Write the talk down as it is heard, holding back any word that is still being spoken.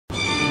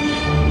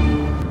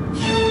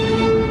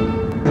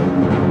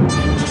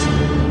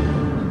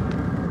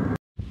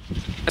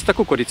Ezt a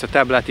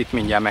kukoricatáblát itt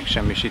mindjárt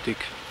megsemmisítik.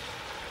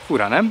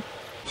 Fura, nem?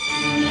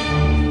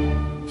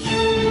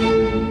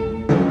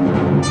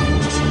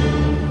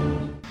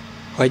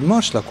 Ha egy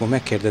marslakó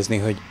megkérdezné,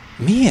 hogy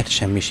miért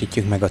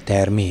semmisítjük meg a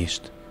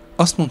termést,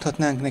 azt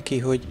mondhatnánk neki,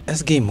 hogy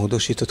ez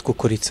génmódosított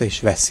kukorica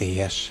is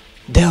veszélyes.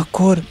 De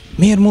akkor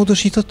miért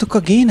módosítottuk a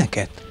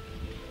géneket?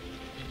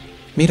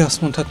 Mire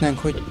azt mondhatnánk,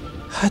 hogy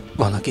hát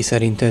van, aki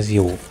szerint ez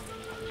jó.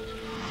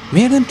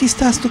 Miért nem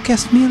tisztáztuk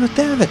ezt, mielőtt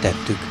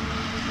elvetettük?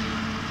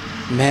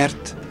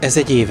 Mert ez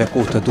egy évek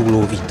óta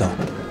dúló vita,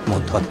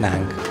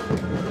 mondhatnánk.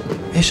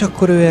 És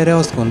akkor ő erre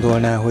azt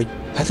gondolná, hogy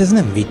hát ez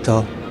nem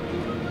vita,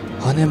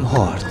 hanem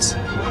harc.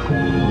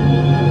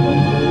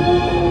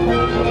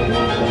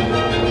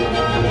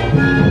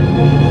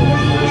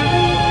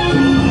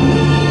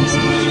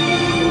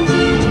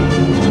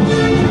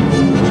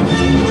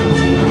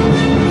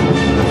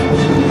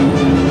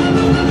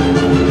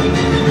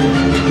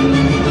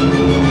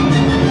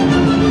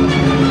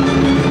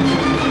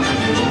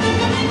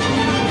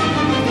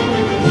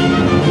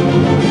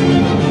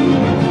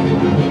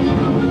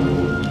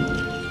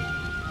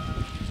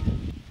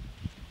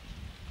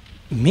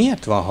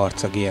 Miért van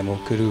harc a GMO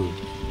körül?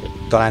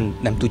 Talán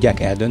nem tudják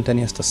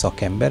eldönteni ezt a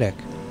szakemberek?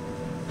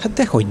 Hát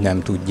dehogy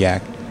nem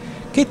tudják.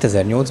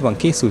 2008-ban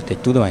készült egy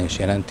tudományos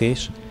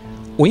jelentés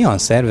olyan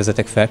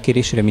szervezetek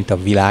felkérésére, mint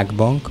a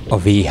Világbank,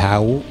 a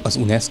WHO, az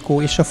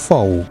UNESCO és a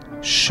FAO.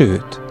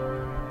 Sőt,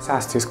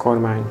 110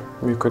 kormány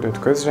működött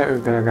közre,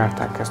 ők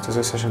delegálták ezt az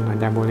összesen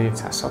nagyjából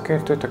 400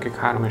 szakértőt, akik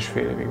 3,5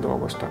 évig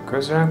dolgoztak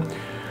közre.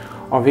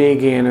 A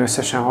végén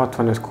összesen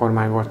 65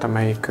 kormány volt,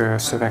 amelyik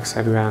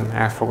szövegszerűen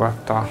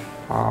elfogadta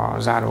a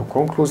záró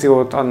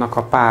konklúziót, annak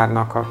a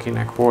párnak,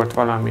 akinek volt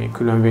valami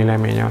külön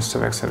véleménye, azt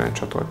szövegszerűen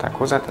csatolták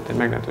hozzá, tehát egy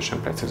meglehetősen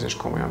precíz és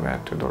komolyan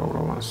vehető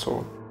dologról van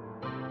szó.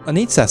 A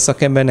 400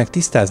 szakembernek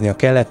tisztáznia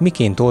kellett,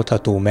 miként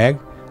oldható meg,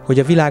 hogy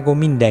a világon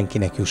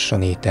mindenkinek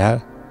jusson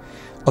étel,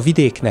 a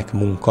vidéknek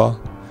munka,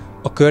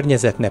 a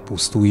környezet ne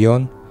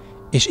pusztuljon,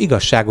 és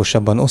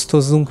igazságosabban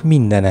osztozzunk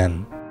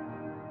mindenen.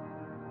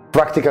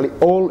 Practically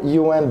all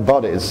UN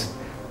bodies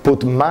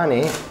put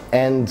money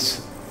and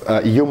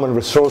human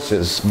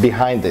resources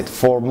behind it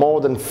for more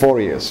than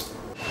 4 years.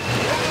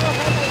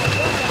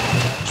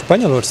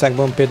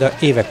 Spanyolországban például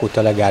évek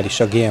óta legális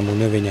a GMO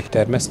növények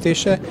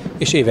termesztése,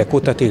 és évek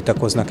óta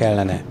tiltakoznak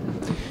ellene.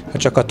 Ha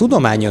csak a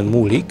tudományon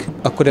múlik,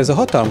 akkor ez a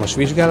hatalmas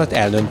vizsgálat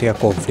eldönti a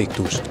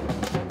konfliktust.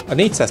 A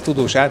 400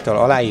 tudós által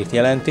aláírt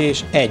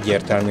jelentés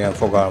egyértelműen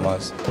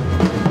fogalmaz.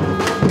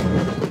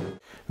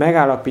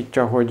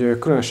 Megállapítja, hogy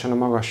különösen a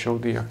magas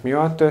jogdíjak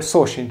miatt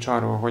szó sincs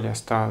arról, hogy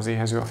ezt az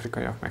éhező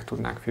afrikaiak meg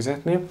tudnák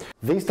fizetni.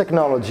 This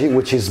technology,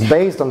 which is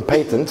based on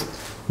patent,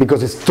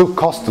 because it's too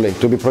costly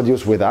to be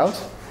produced without,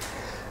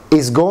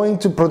 is going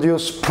to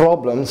produce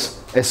problems,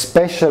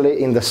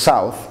 especially in the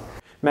south.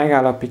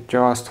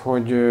 Megállapítja azt,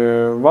 hogy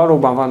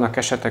valóban vannak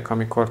esetek,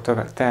 amikor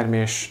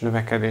termés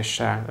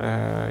növekedéssel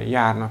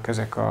járnak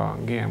ezek a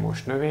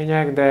GMO-s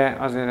növények, de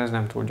azért ez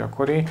nem túl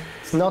gyakori.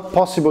 It's not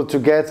possible to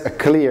get a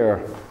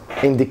clear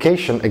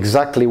indication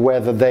exactly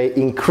whether they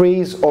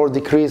increase or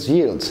decrease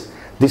yields,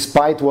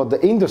 despite what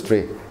the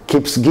industry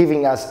keeps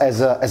giving us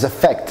as a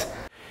fact.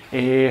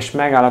 És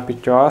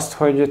megállapítja azt,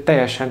 hogy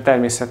teljesen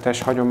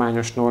természetes,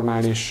 hagyományos,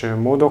 normális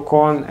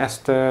módokon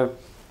ezt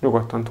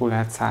nyugodtan túl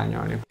lehet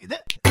szárnyalni.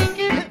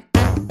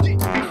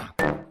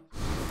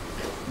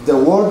 The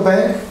World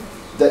Bank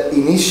that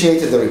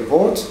initiated the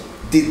report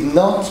did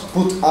not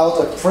put out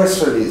a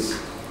press release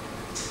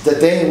the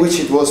day in which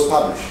it was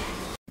published.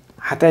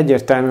 Hát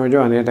egyértelmű, hogy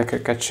olyan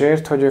érdekeket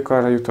sért, hogy ők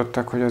arra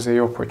jutottak, hogy azért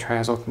jobb, hogyha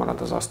ez ott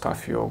marad az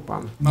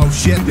asztalfiókban.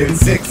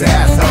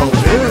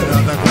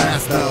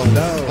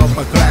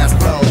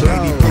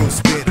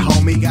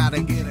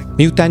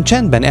 Miután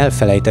csendben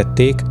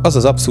elfelejtették, az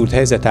az abszurd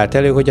helyzet állt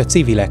elő, hogy a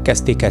civilek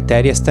kezdték el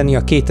terjeszteni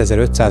a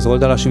 2500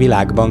 oldalas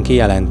világbanki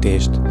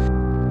jelentést.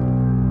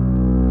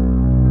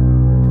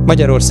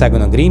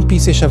 Magyarországon a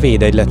Greenpeace és a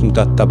Védegylet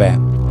mutatta be.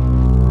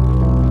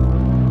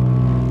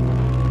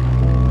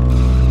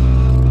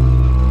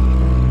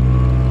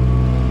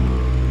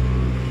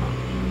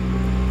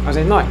 Az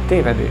egy nagy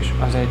tévedés,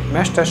 az egy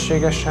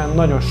mesterségesen,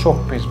 nagyon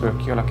sok pénzből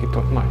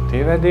kialakított nagy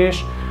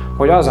tévedés,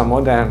 hogy az a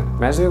modern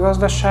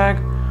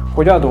mezőgazdaság,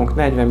 hogy adunk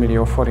 40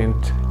 millió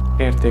forint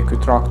értékű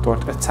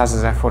traktort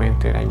 500 000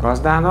 forintért egy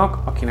gazdának,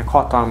 akinek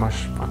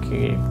hatalmas,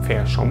 aki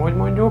fél Somogy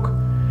mondjuk,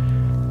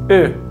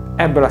 ő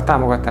ebből a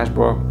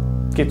támogatásból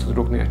ki tud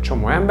rúgni egy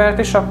csomó embert,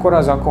 és akkor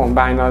az a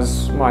combine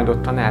az majd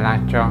ottan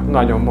ellátja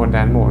nagyon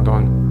modern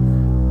módon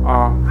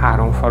a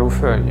 3 falu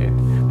földjét.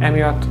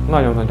 Emiatt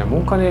nagyon nagy a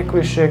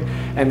munkanélküliség,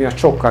 emiatt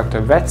sokkal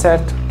több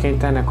vegyszert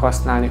kénytelenek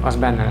használni, az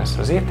benne lesz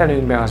az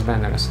ételünkbe, az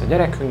benne lesz a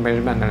gyerekünkbe, és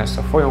benne lesz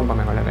a folyónkba,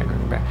 meg a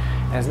levegőnkbe.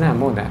 Ez nem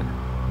modern.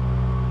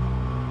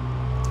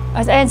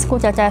 Az ENSZ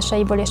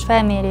kutatásaiból és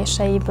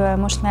felméréseiből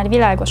most már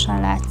világosan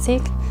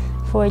látszik,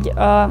 hogy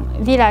a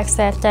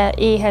világszerte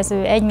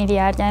éhező 1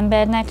 milliárd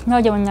embernek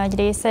nagyon nagy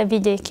része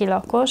vidéki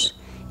lakos,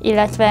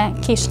 illetve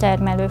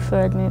kistermelő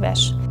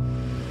földműves.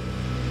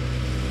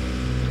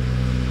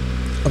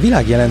 A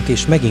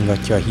világjelentés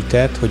megingatja a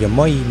hitet, hogy a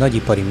mai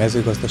nagyipari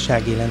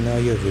mezőgazdaságé lenne a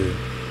jövő.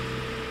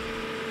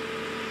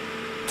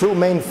 Two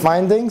main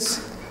findings.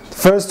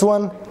 First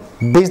one,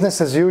 business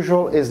as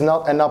usual is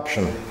not an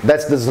option.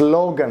 That's the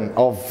slogan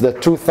of the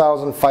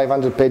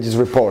 2,500 pages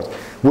report.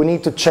 We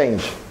need to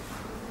change.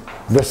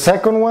 The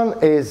second one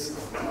is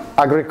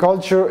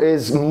agriculture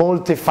is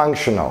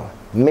multifunctional,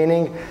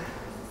 meaning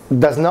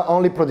does not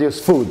only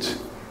produce food,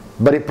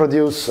 but it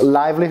produces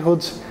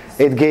livelihoods,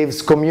 it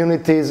gives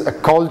communities a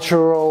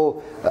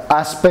cultural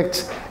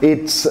aspect,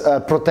 it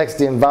protects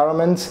the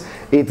environment,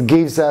 it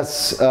gives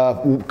us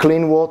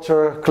clean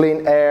water,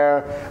 clean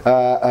air,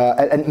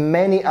 and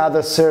many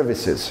other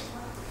services.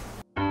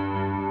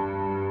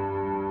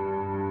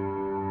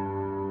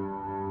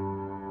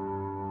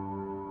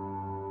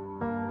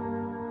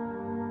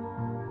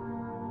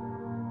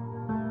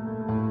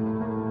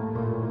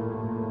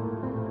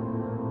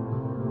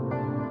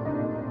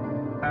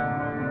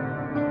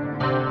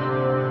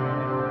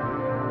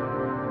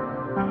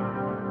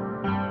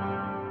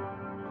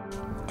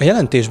 A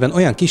jelentésben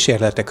olyan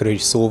kísérletekről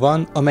is szó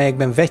van,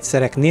 amelyekben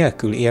vegyszerek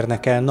nélkül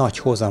érnek el nagy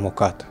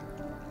hozamokat.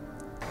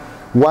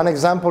 One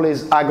example is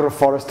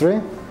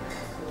agroforestry,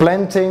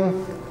 planting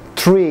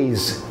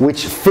trees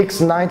which fix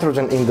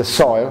nitrogen in the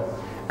soil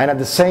and at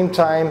the same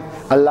time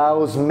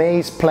allows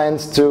maize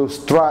plants to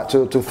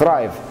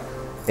thrive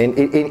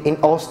in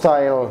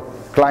hostile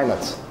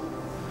climates.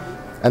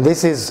 And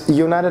this is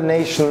United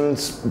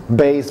Nations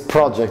based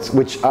projects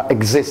which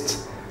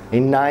exist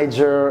in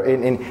Niger,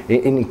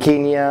 in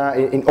Kenya,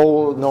 in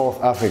all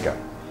North Africa.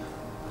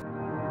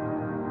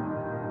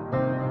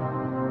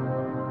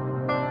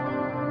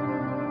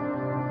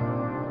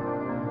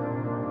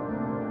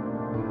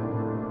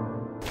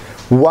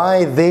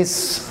 Why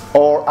this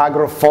or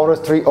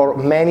agroforestry or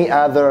many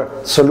other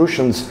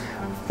solutions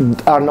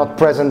are not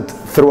present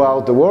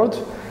throughout the world?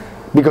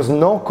 Because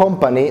no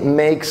company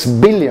makes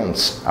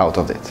billions out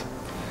of it.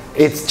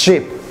 It's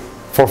cheap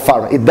for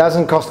farmers. It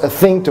doesn't cost a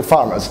thing to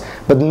farmers,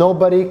 but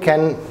nobody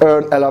can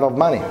earn a lot of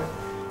money.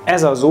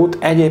 Ez az út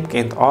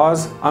egyébként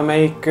az,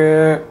 amelyik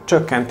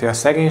csökkenti a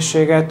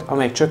szegénységet,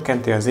 amelyik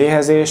csökkenti az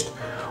éhezést,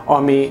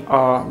 ami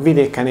a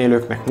vidéken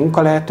élőknek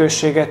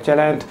munkalehetőséget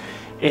jelent,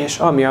 és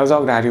ami az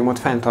agráriumot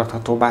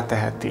fenntarthatóbbá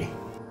teheti.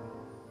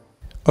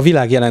 A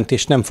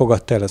világjelentést nem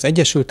fogadta el az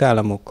Egyesült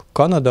Államok,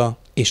 Kanada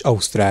és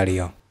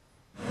Ausztrália.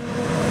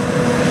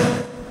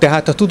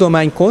 Tehát a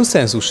tudomány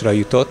konszenzusra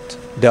jutott,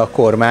 de a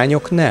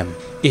kormányok nem,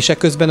 és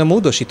eközben a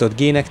módosított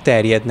gének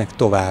terjednek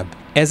tovább.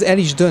 Ez el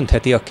is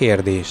döntheti a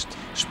kérdést.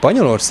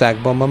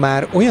 Spanyolországban ma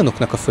már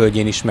olyanoknak a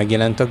földjén is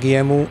megjelent a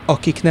GMO,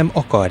 akik nem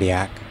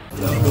akarják.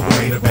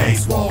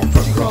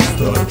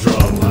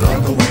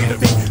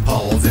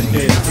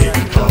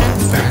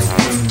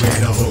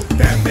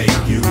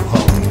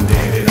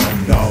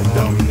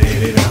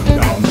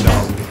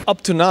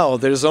 Up to now,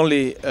 there is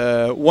only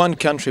one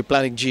country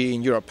planting G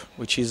in Europe,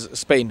 which is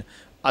Spain,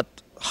 at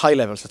high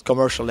levels, at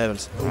commercial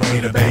levels.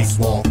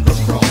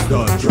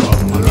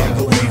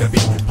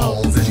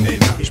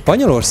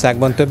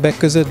 Spanyolországban többek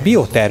között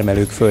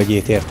biotermelők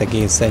földjét érte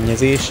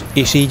génszennyezés,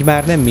 és így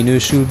már nem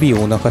minősül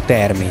biónak a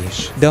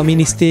termés. De a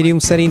minisztérium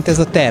szerint ez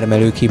a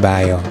termelők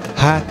hibája.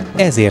 Hát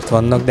ezért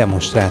vannak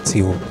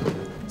demonstrációk.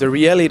 The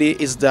reality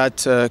is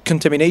that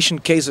contamination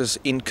cases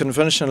in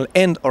conventional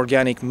and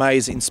organic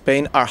maize in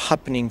Spain are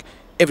happening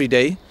every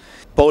day.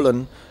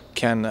 Pollen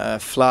can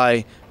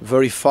fly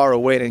very far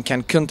away and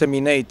can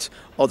contaminate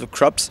other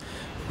crops.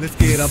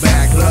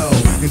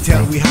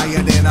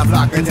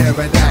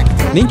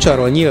 Nincs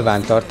arról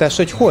nyilvántartás,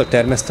 hogy hol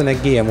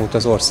termesztenek GMO-t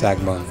az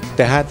országban.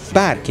 Tehát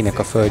bárkinek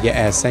a földje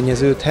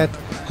elszennyeződhet,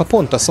 ha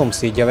pont a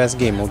szomszédja vesz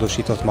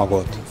génmódosított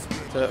magot.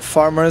 The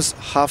farmers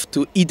have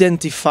to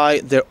identify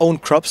their own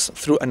crops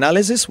through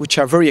analysis, which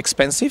are very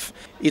expensive.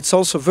 It's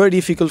also very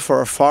difficult for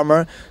a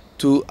farmer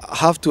to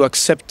have to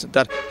accept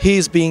that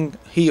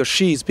he or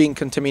she is being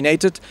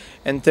contaminated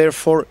and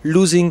therefore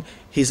losing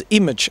his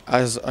image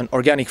as an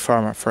organic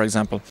farmer, for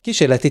example.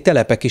 Kísérleti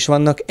telepek is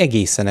vannak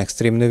egészen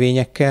extrém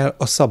növényekkel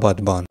a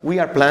szabadban.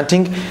 We are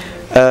planting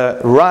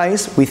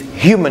rice with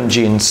human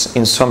genes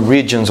in some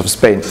regions of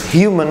Spain.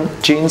 Human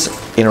genes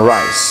in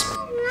rice.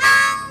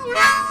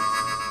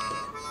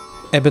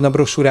 Ebben a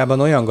brosúrában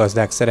olyan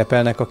gazdák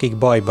szerepelnek, akik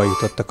bajba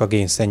jutottak a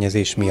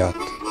génszennyezés miatt.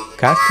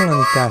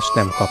 Kártalanítást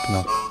nem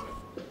kapnak.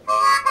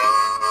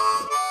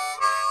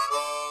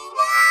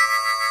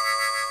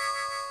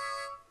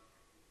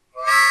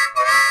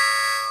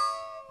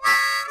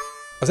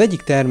 Az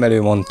egyik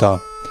termelő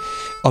mondta,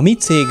 a mi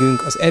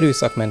cégünk az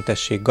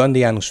erőszakmentesség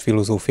gandhiánus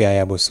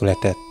filozófiájából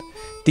született,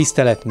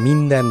 tisztelet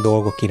minden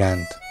dolgok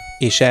iránt,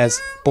 és ez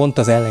pont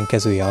az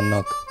ellenkezője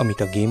annak,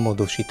 amit a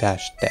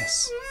génmódosítás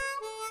tesz.